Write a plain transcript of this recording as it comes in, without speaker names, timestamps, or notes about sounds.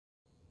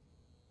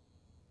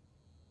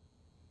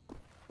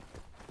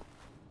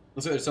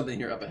Looks like there's something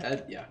here up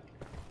ahead. Yeah.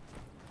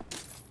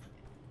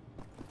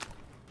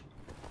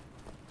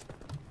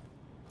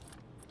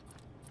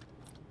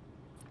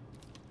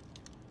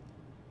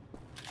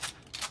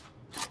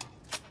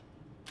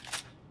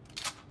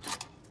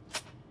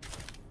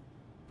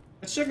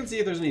 Let's check and see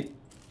if there's any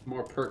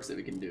more perks that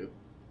we can do.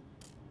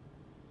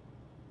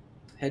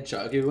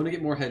 Headshot. Okay, we want to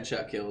get more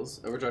headshot kills.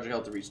 Overcharge your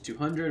health to reach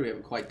 200. We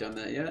haven't quite done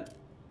that yet.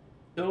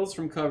 Kills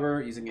from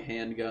cover using a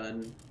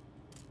handgun.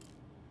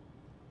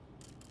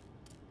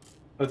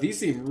 Oh, these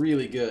seem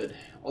really good.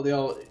 They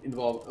all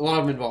involve, a lot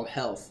of them involve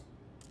health.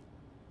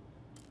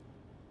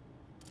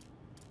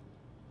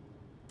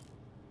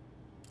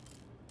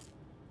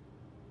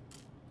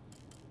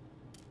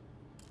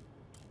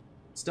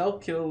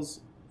 Stealth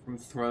kills from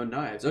thrown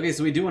knives. Okay,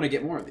 so we do want to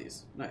get more of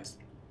these. Nice.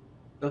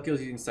 Stealth kills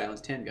using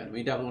silenced handgun.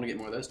 We definitely want to get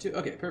more of those too.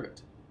 Okay,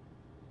 perfect.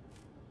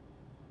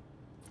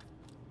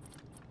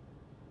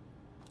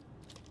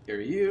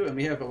 Carry you, and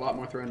we have a lot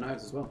more thrown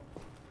knives as well.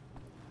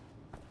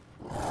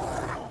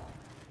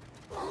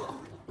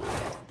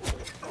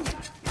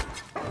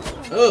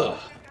 Ugh!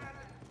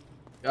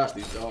 Gosh,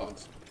 these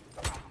dogs.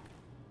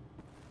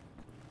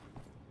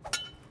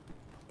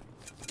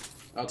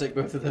 I'll take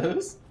both of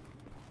those.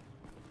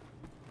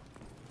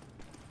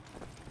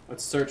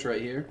 Let's search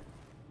right here.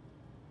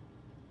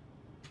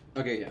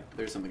 Okay, yeah,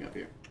 there's something up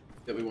here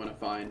that we want to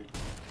find.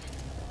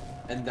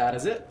 And that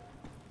is it.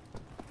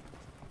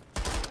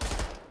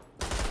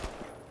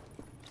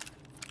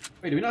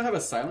 Wait, do we not have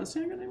a silenced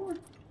handgun anymore?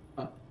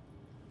 Huh.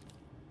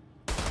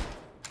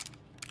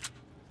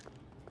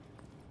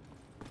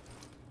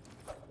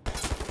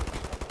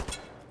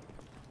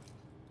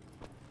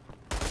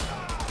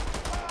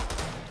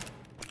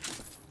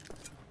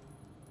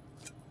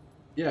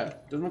 Yeah,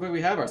 doesn't look like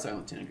we have our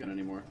silenced handgun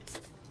anymore.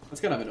 That's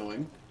kind of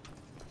annoying.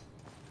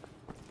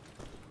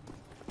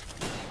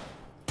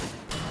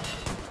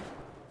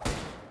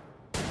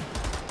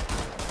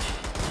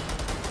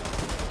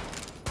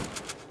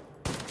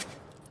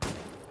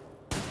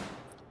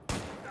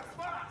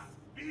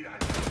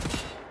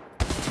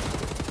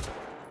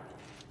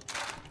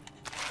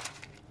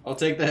 I'll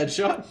take the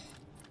headshot.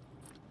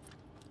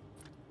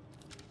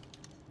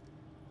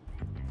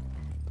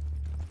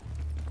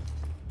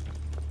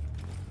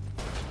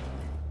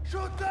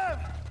 Shoot them!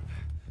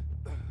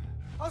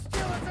 I'll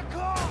steal us a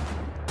car!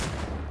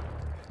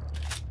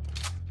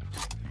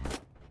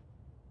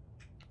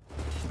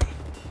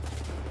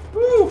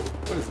 Woo!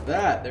 What is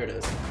that? There it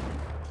is.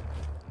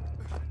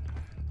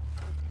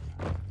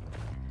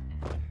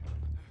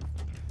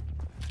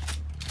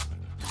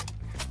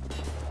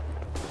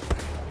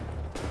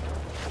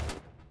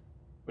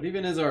 What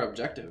even is our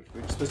objective?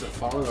 We're just supposed to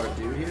follow our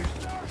dude here?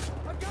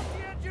 I got the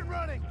engine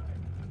running!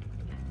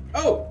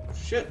 Oh!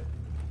 Shit!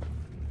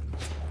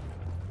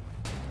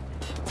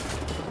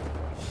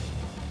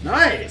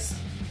 Nice!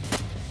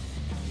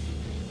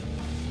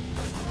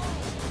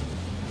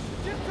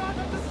 Just drive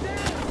up the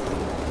stairs!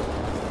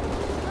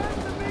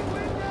 That's the big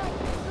window!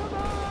 Come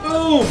on!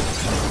 Boom!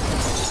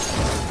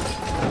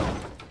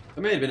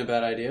 That may have been a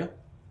bad idea.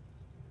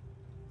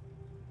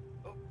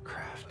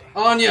 Crafty.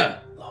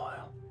 Anya!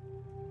 Loyal.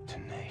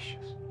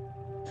 Tenacious.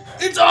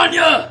 It's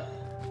Anya!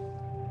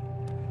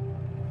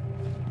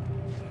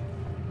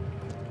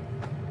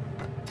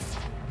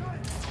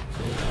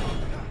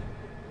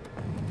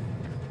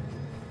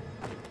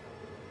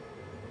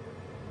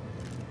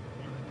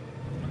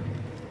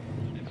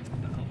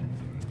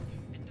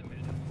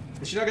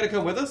 Is she not gonna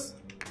come with us?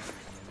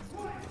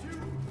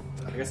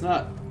 I guess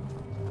not.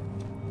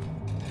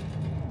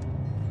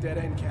 Dead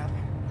end, Cap.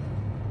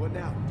 What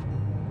now?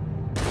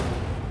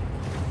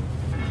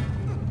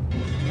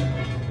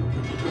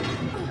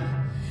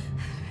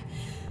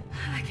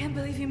 I can't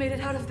believe you made it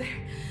out of there.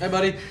 Hey,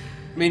 buddy.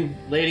 I mean,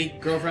 lady,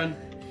 girlfriend.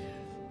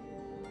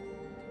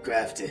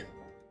 Crafty.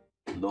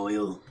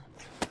 Loyal.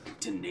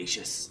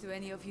 Tenacious. Do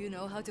any of you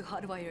know how to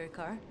hotwire a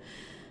car?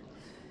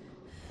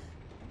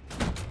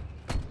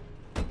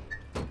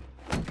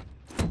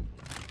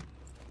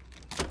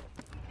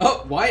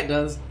 Oh, Wyatt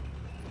does.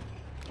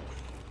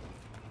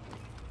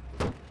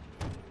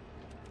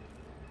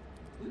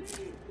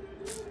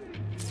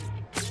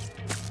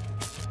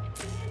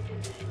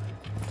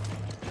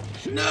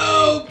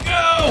 No, go!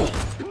 Oh,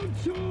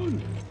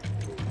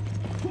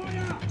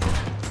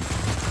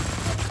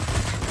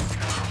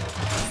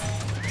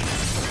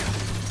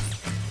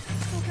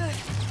 good.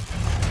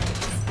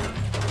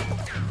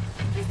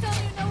 Please tell me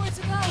you know where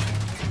to go.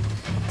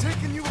 I'm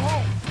taking you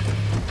home!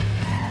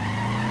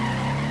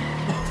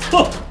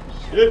 Oh,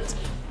 shit.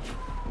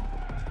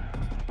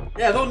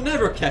 Yeah, they'll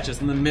never catch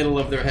us in the middle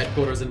of their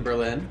headquarters in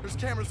Berlin. There's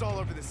cameras all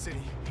over the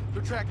city.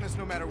 They're tracking us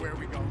no matter where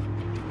we go.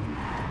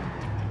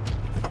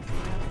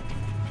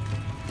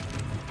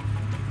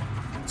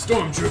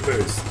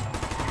 Stormtroopers!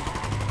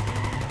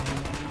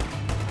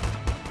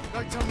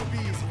 Nighttime will be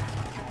easier,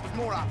 with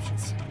more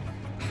options.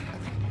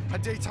 A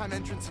daytime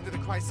entrance into the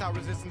Chrysler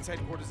Resistance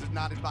headquarters is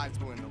not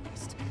advisable in the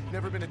least.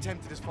 Never been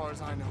attempted as far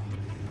as I know.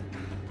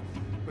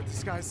 But the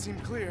skies seem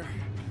clear.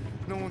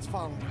 No one's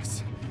following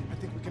us. I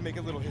think we can make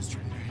a little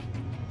history today.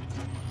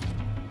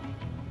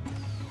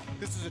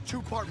 This is a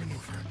two-part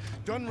maneuver.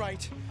 Done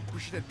right, we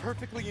should head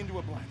perfectly into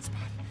a blind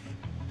spot.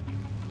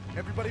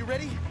 Everybody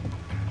ready?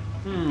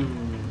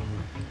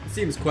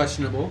 Seems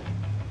questionable.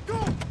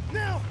 Go!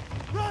 Now!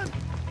 Run!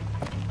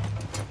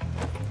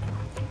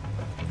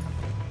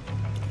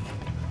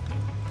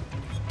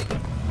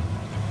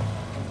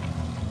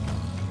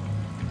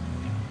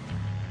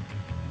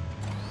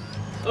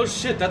 Oh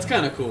shit, that's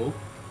kind of cool.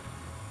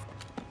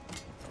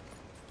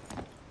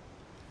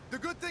 The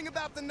good thing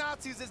about the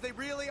Nazis is they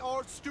really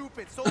are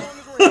stupid. So long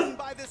as we're hidden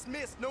by this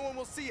mist, no one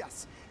will see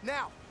us.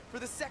 Now, for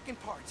the second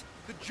part,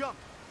 the jump.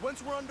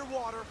 Once we're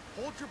underwater,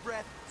 hold your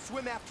breath,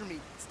 swim after me.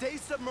 Stay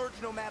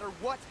submerged no matter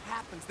what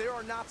happens. There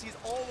are Nazis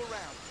all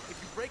around. If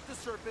you break the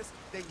surface,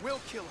 they will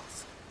kill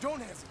us.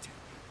 Don't hesitate.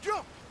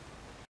 Jump!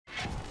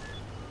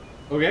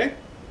 Okay.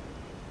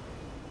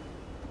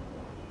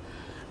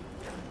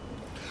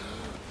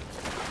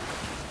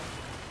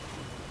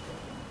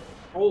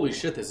 Holy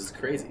shit, this is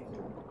crazy.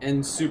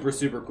 And super,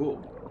 super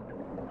cool.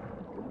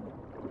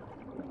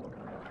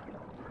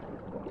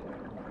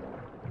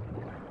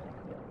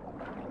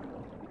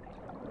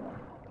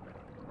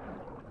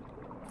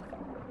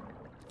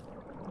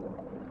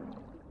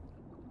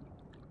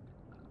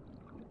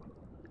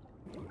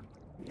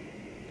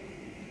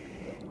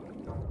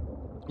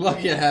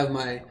 Lucky I have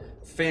my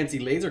fancy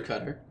laser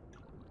cutter.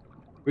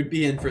 We'd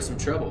be in for some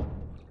trouble.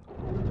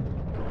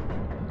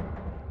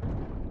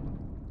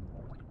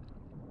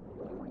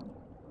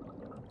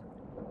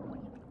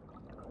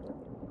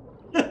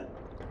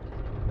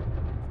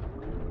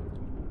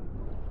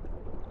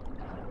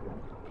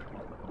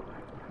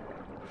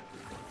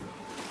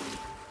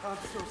 I'm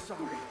so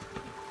sorry.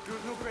 There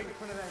was no break in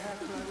front of that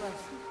hatch when I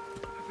left.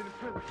 I've been in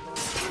prison for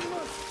 3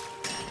 months.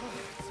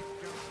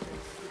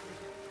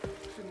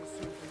 Shouldn't have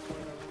assumed things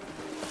were that.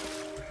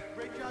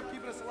 Great job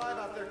keeping us alive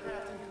out there,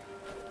 Captain.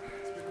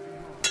 It's good to be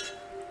home.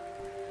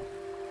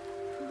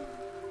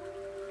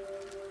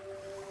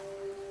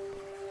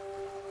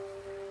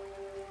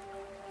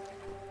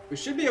 We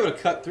should be able to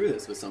cut through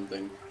this with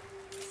something.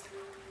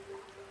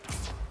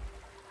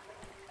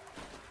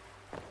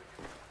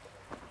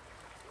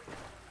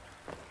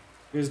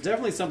 There's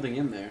definitely something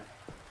in there.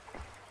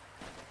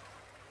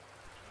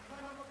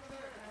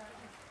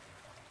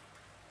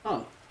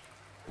 Huh.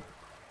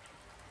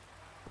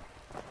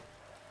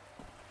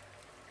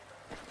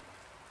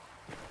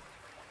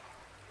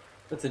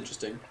 That's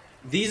interesting.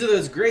 These are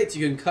those grates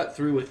you can cut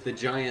through with the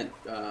giant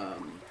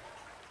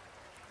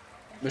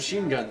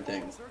machine gun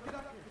thing.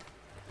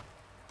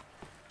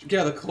 Get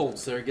out of the cold,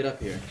 sir. Get up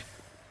here.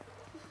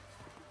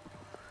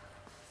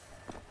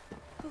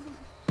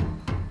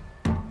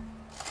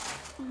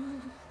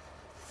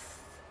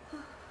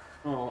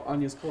 Oh,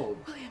 Anya's cold.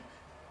 William.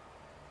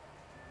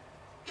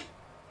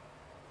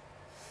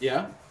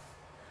 Yeah?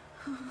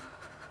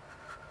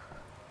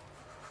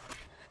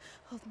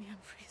 Hold me, I'm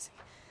freezing.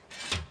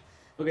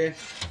 Okay.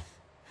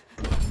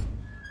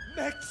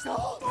 Max!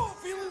 Oh,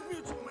 feelings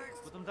mutual, Max!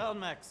 Put them down,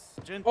 Max.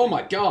 Gently. Oh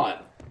my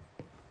god!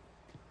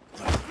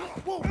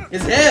 Whoa!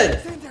 His head!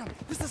 Stand down!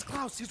 This is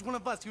Klaus. He's one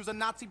of us. He was a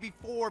Nazi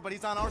before, but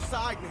he's on our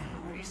side now.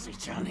 Where is he,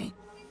 Johnny?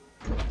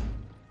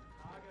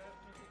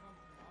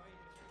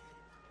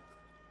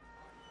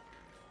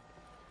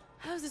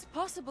 How is this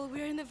possible?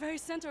 We're in the very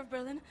center of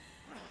Berlin.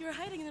 You're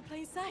hiding in a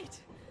plain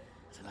sight.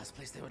 It's the last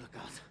place they would look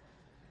out.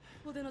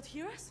 Will they not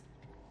hear us?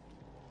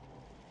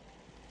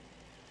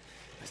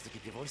 Best to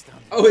keep your voice down.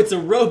 Oh, it's a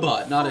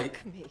robot, not a...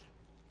 Fuck me.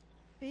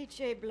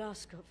 B.J.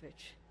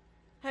 Blazkowicz.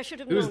 I should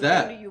have Who's known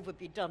that? only you would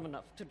be dumb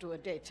enough to do a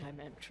daytime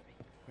entry.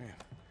 Man,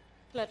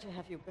 Glad to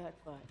have you back,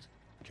 Wyatt.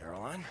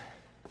 Caroline,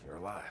 you're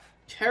alive.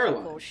 Go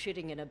Caroline.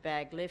 shitting in a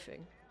bag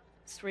living.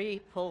 3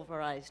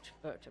 pulverized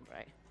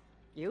vertebrae.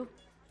 You?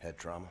 Head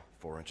trauma,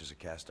 4 inches of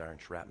cast iron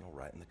shrapnel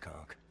right in the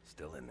conch.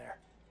 Still in there.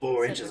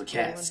 4 inches of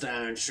cast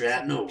iron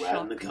shrapnel right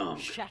in the Shock,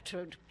 conch.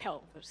 Shattered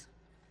pelvis.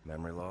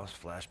 Memory loss,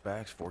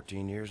 flashbacks,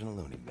 14 years in a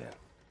loony bin.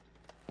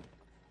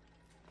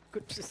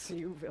 Good to see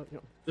you,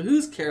 William. So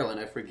who's Caroline?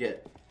 I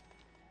forget.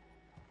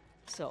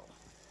 So,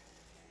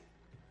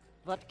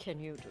 what can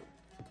you do?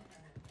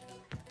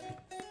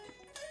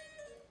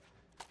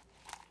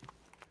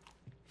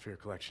 For your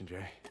collection,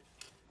 Jay.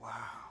 Wow,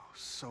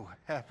 so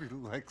happy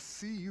to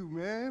see you,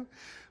 man.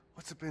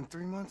 What's it been,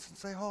 3 months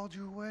since they hauled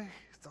you away?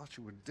 Thought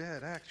you were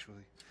dead,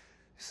 actually.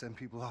 They send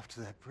people off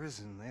to that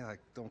prison, they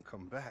don't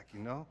come back, you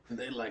know? And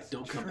they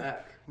don't come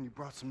back. And you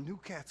brought some new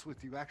cats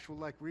with you, actual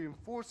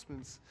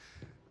reinforcements.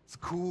 It's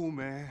cool,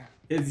 man.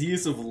 His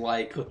use of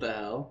what the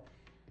hell?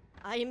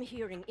 I am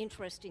hearing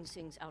interesting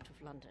things out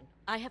of London.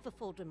 I have a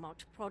folder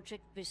marked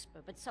Project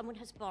Whisper, but someone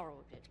has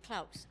borrowed it.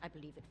 Klaus, I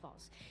believe it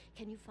was.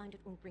 Can you find it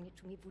and bring it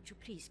to me, would you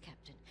please,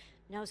 Captain?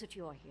 Now that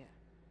you are here,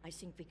 I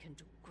think we can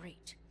do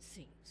great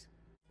things.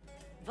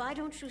 Why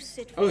don't you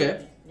sit with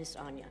Okay. me, Miss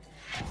Anya?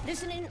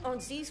 Listen in on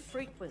these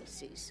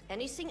frequencies.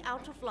 Anything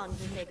out of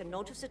London, make a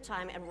note of the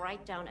time and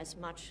write down as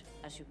much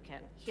as you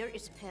can. Here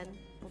is pen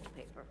and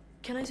paper.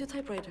 Can I use a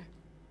typewriter?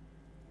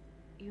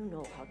 You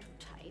know how to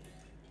type.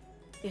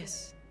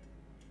 Yes.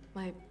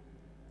 My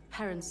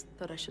parents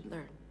thought I should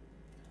learn.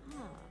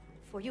 Ah,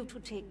 for you to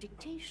take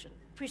dictation,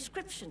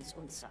 prescriptions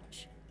and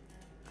such.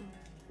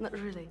 Not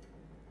really.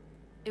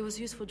 It was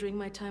useful during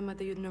my time at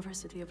the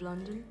University of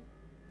London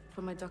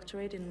for my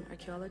doctorate in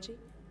archaeology.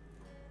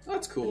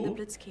 That's When the cool.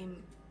 Blitz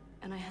came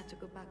and I had to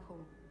go back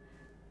home.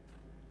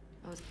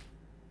 I was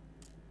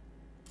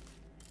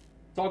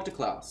Talk to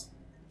Klaus.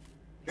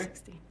 Okay.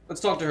 16.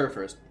 Let's talk to her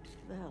first.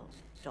 Well,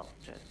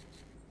 Doctor,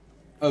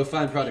 Oh,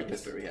 find Project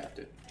Whisper. We have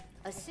to.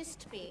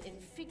 assist me in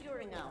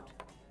figuring out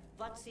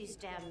what these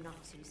damn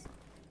Nazis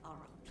are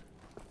up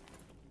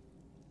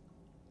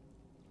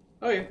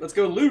to. Okay, let's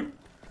go loot.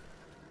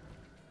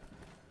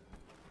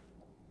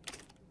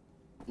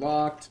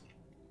 Locked.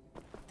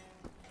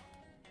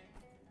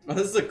 Oh,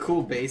 this is a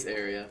cool base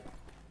area.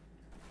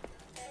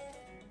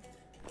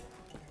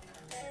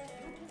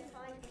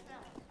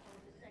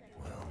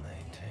 Well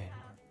maintained.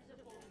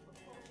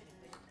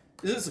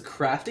 Is this a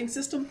crafting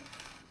system?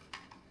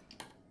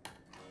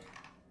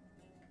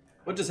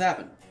 What just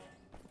happened?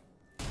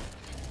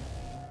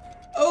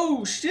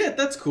 Oh shit,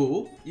 that's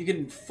cool. You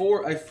can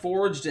I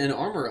forged an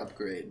armor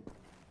upgrade.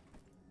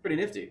 Pretty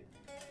nifty.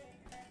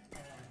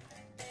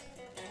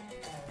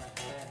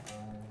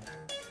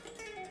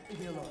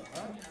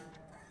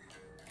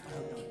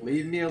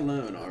 Leave me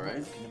alone, alright?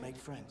 Looking to make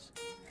friends.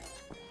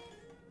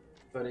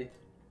 Buddy.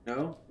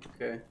 No?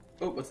 Okay.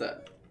 Oh, what's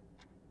that?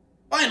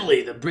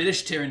 Finally, the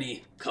British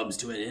tyranny comes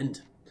to an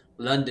end.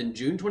 London,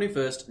 June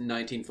 21st,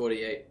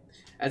 1948.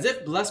 As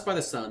if blessed by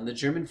the sun, the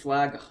German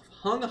flag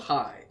hung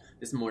high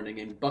this morning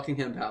in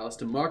Buckingham Palace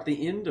to mark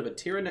the end of a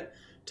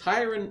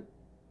tyrannical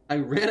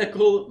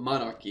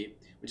monarchy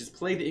which has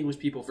plagued the English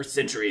people for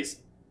centuries.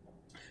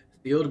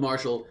 Field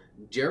Marshal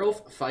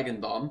Gerolf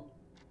Feigenbaum,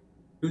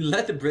 who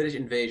led the British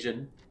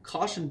invasion,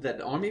 cautioned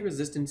that army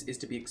resistance is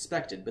to be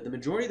expected, but the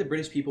majority of the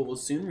British people will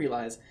soon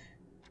realize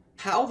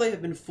how they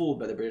have been fooled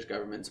by the British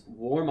government's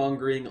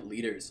warmongering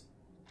leaders.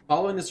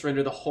 Following the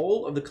surrender, the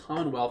whole of the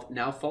Commonwealth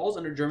now falls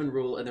under German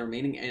rule, and the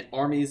remaining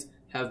armies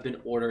have been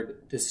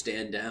ordered to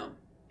stand down.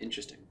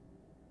 Interesting.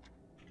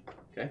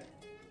 Okay.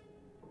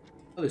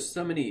 Oh, there's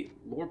so many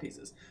lore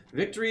pieces.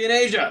 Victory in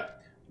Asia!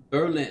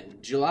 Berlin,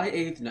 July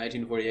 8th,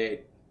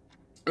 1948.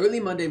 Early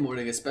Monday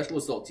morning, a special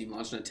assault team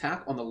launched an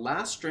attack on the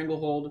last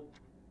stronghold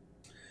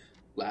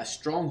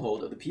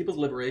of the People's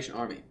Liberation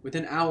Army.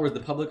 Within hours,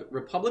 the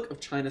Republic of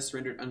China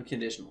surrendered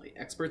unconditionally.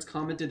 Experts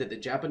commented that the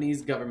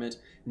Japanese government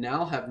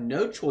now have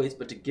no choice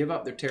but to give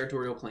up their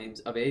territorial claims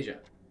of Asia,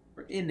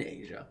 or in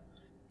Asia.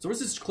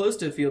 Sources close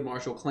to Field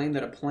Marshal claim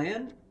that a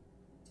plan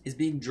is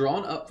being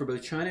drawn up for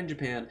both China and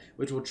Japan,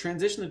 which will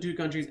transition the two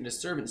countries into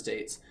servant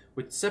states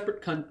with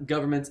separate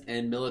governments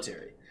and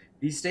military.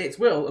 These states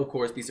will, of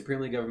course, be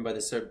supremely governed by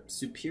the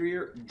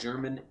superior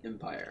German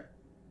Empire.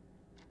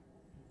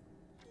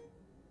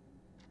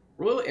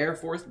 Royal Air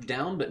Force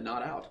down but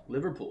not out.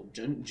 Liverpool,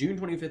 June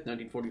 25th,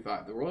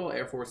 1945. The Royal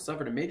Air Force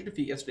suffered a major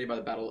defeat yesterday by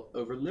the battle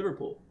over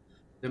Liverpool.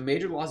 The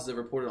major losses are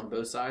reported on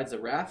both sides. The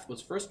RAF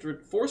was forced to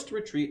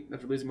retreat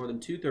after losing more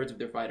than two-thirds of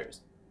their fighters.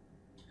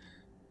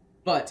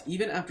 But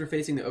even after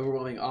facing the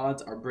overwhelming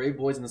odds, our brave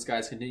boys in the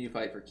skies continue to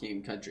fight for king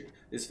and country.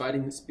 This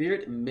fighting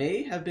spirit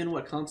may be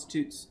what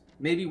constitutes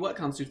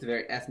the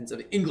very essence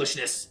of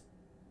Englishness.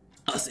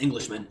 Us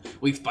Englishmen,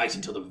 we fight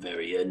until the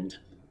very end,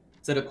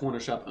 said a corner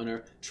shop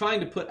owner, trying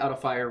to put out a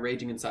fire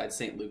raging inside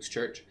St. Luke's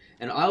Church.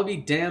 And I'll be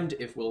damned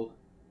if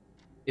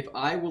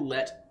I will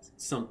let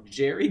some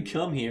Jerry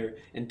come here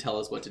and tell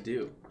us what to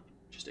do.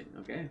 Interesting,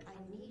 okay.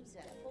 I need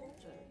that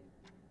folder.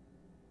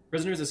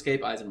 Prisoners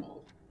escape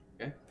Eisenwald.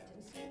 Okay.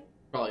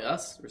 Probably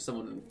us, or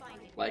someone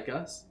like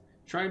us.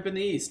 Triumph in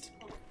the East.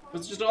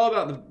 It's just all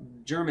about the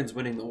Germans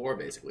winning the war,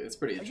 basically. It's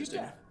pretty interesting.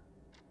 Are you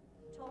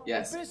there?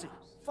 Yes. Busy.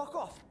 Fuck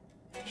off.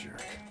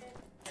 Jerk.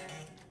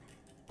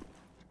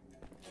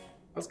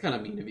 That's kind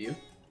of mean of you.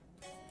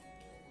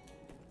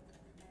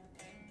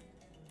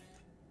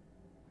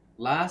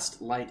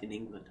 Last light in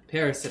England.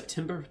 Paris,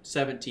 September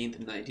 17th,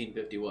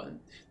 1951.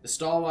 The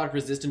stalwart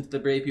resistance to the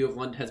brave people of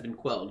London has been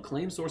quelled,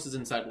 claim sources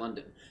inside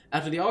London.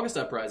 After the August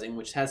uprising,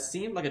 which has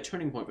seemed like a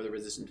turning point for the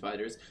resistance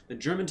fighters, the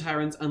German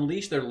tyrants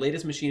unleashed their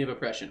latest machine of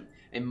oppression,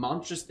 a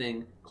monstrous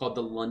thing called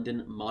the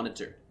London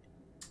Monitor.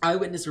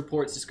 Eyewitness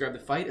reports describe the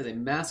fight as a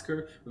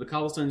massacre, with the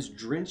cobblestones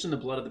drenched in the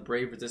blood of the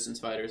brave resistance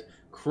fighters,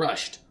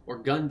 crushed or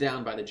gunned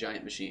down by the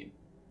giant machine.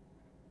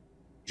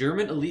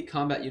 German elite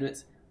combat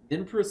units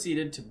then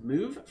proceeded to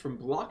move from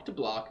block to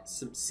block,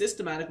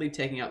 systematically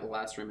taking out the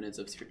last remnants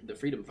of the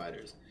freedom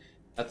fighters.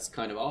 That's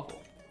kind of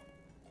awful.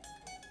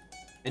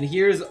 And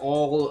here's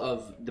all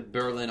of the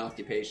Berlin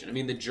occupation. I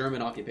mean, the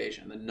German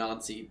occupation, the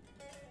Nazi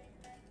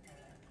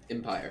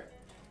Empire.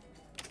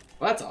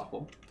 Well, that's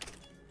awful.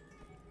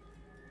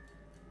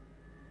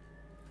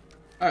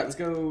 Alright, let's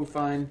go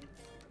find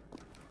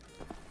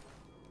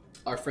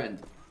our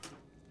friend.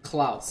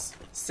 Klaus.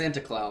 Santa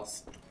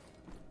Claus.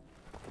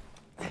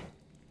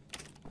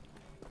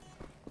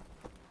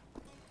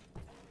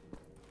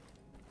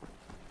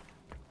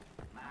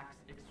 Max,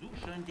 ich suche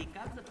schon die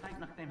ganze Zeit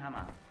nach dem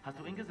Hammer. Hast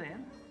du ihn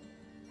gesehen?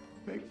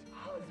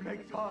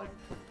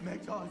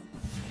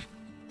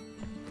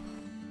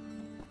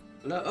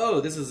 Hello? Oh,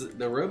 this is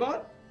the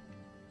robot?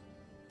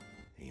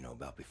 You know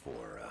about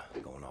before,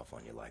 going off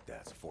on you like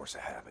that. It's a force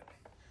of habit.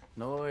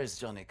 No worries,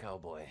 Johnny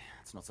Cowboy.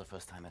 It's not the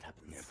first time it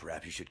happens. Yeah,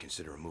 perhaps you should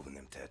consider removing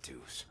them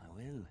tattoos. I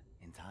will,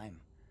 in time.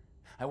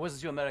 I was,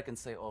 as you Americans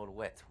say, all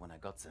wet when I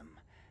got them,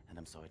 and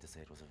I'm sorry to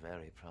say it was a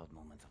very proud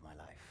moment of my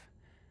life.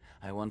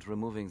 I want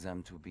removing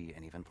them to be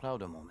an even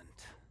prouder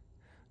moment.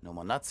 No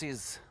more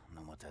Nazis,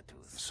 no more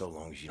tattoos. So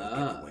long as you don't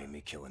get in the way of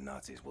me killing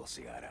Nazis, we'll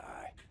see eye to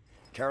eye.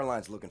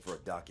 Caroline's looking for a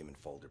document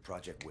folder,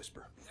 Project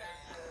Whisper.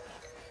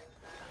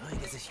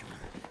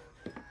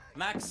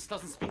 Max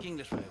doesn't speak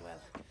English very well,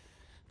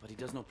 but he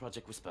does know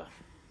Project Whisper.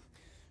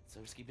 It's a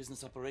risky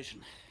business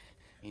operation.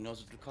 He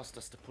knows it will cost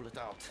us to pull it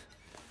out.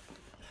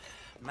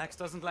 Max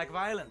doesn't like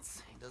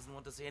violence. He doesn't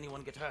want to see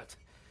anyone get hurt.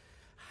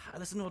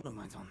 Alles in Ordnung,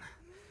 mein Sohn.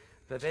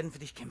 Wir werden für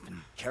dich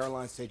kämpfen.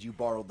 Caroline said you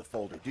borrowed the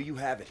folder. Do you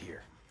have it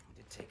here? I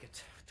did take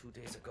it 2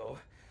 days ago,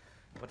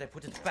 but I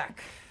put it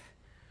back.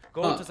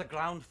 Go to the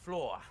ground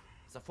floor.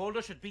 The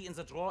folder should be in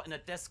the drawer in a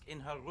desk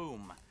in her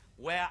room,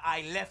 where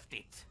I left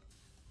it.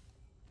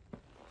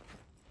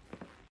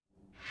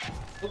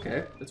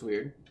 Okay, that's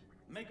weird.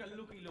 Make a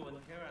looky-loo in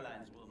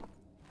Caroline's room.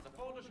 The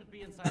folder should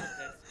be inside the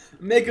desk.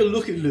 Make a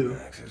looky-loo.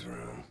 Max's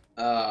room.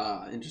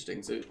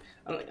 Interesting. So,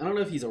 I don't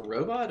know if he's a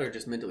robot or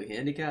just mentally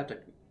handicapped. I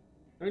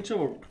don't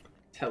know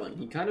telling.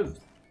 He kind of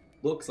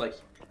looks like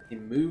he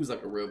moves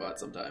like a robot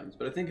sometimes,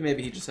 but I think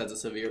maybe he just has a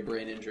severe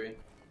brain injury.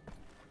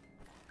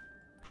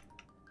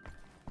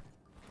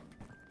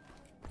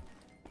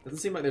 Doesn't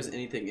seem like there's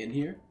anything in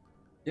here.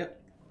 Yep.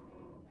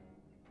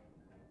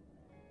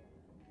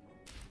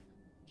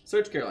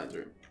 Search Caroline's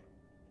room.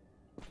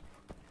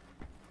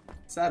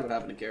 Sad what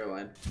happened to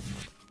Caroline.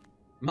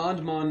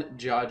 Mon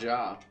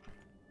Ja.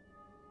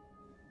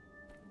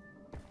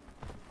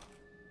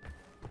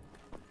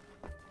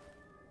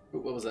 Ooh,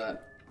 what was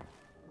that?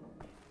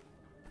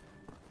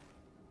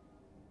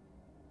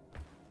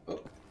 Oh.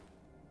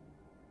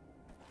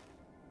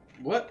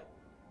 What?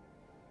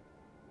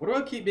 What do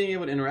I keep being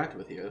able to interact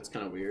with here? That's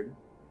kind of weird.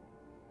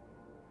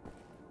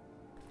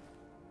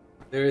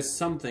 There is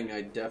something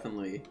I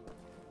definitely...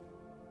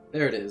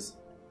 There it is.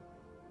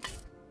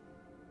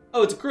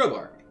 Oh, it's a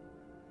crowbar.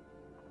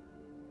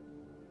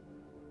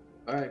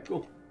 Alright,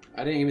 cool.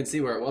 I didn't even see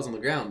where it was on the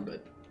ground,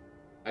 but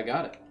I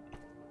got it.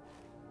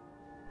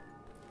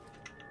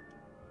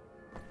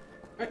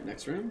 Alright,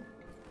 next room.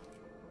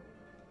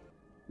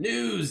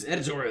 News!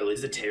 Editorial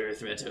is a terror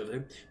threat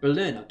over.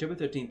 Berlin, October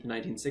 13th,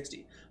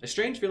 1960. A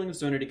strange feeling of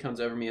serenity comes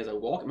over me as I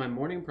walk my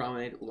morning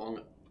promenade along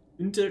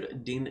Unter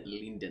den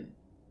Linden.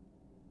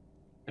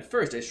 At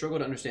first, I struggle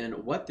to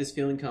understand what this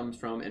feeling comes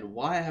from and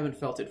why I haven't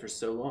felt it for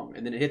so long,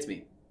 and then it hits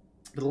me.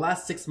 For the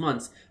last 6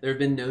 months, there have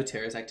been no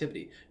terrorist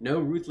activity, no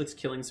ruthless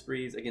killing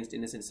sprees against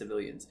innocent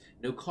civilians,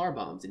 no car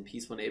bombs in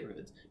peaceful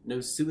neighborhoods, no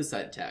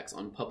suicide attacks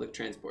on public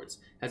transports.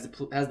 Has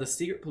the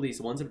secret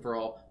police once and for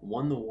all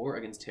won the war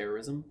against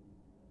terrorism?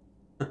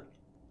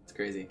 It's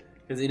crazy.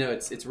 Because, you know,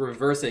 it's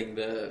reversing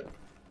the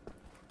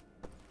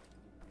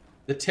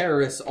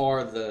terrorists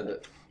are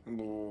the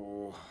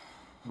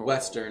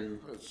Western.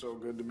 It's so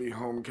good to be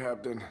home,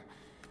 Captain.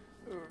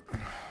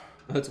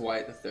 That's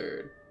Wyatt the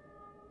Third.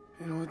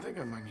 You know, I think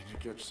I might need to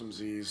catch some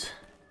Z's.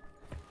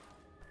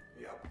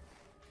 Yep.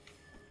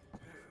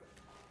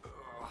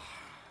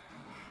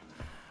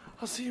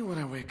 I'll see you when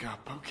I wake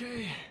up,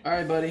 okay?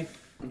 Alright, buddy.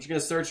 I'm just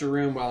gonna search your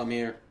room while I'm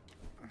here.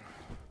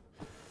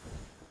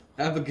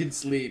 Have a good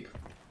sleep.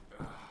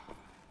 I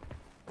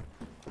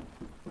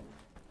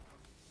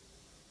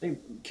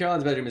think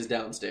Caroline's bedroom is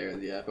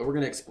downstairs, yeah, but we're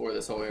gonna explore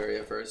this whole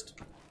area first.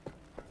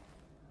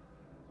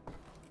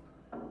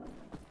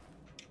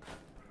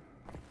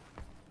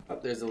 Oh,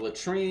 there's a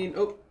latrine.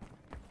 Oh.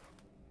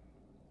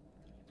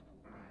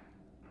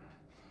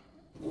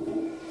 That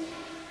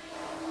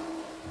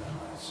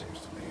seems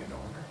to be in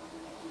order.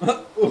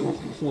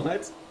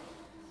 What?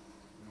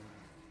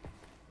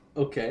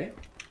 Okay.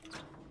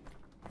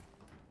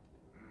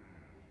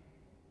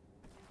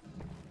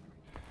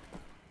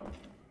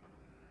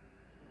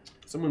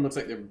 Someone looks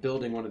like they're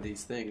building one of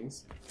these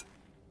things.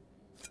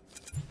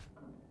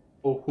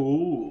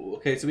 Oh,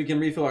 okay, so we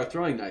can refill our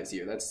throwing knives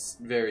here. That's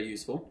very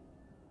useful.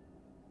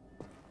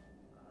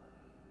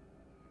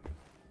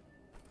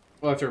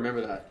 We'll have to remember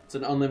that. It's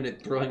an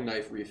unlimited throwing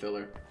knife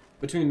refiller.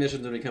 Between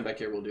missions, when we come back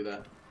here, we'll do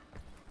that.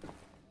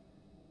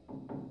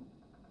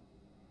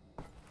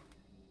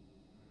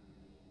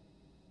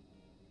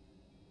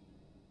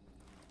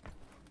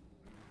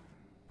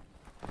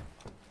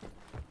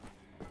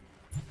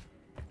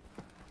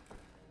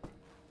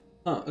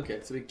 Huh, okay,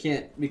 so we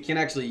can't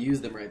actually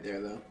use them right there,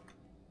 though.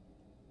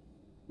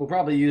 We'll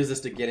probably use this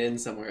to get in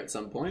somewhere at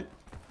some point.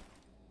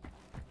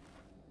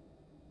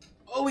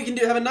 Oh, we can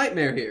have a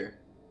nightmare here.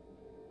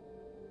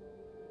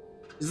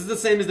 Is this the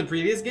same as the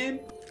previous game?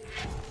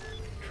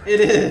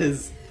 It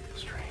is.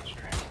 Strange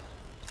dream.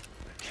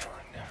 The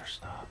killing never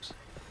stops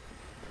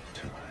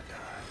until I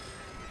die.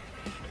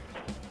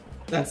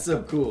 That's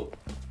so cool.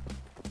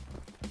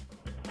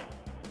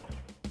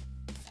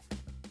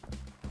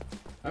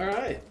 All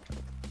right.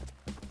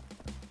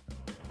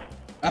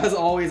 As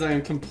always, I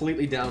am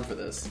completely down for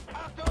this.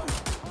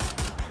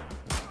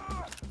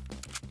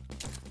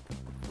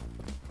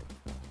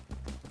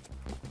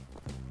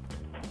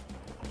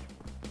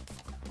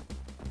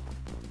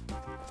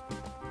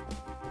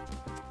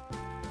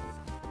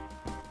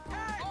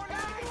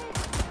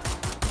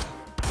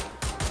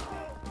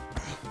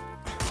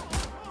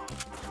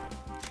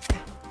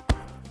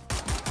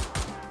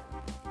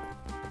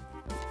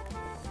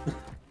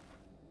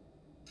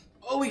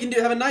 Oh, we can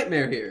have a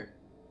nightmare here.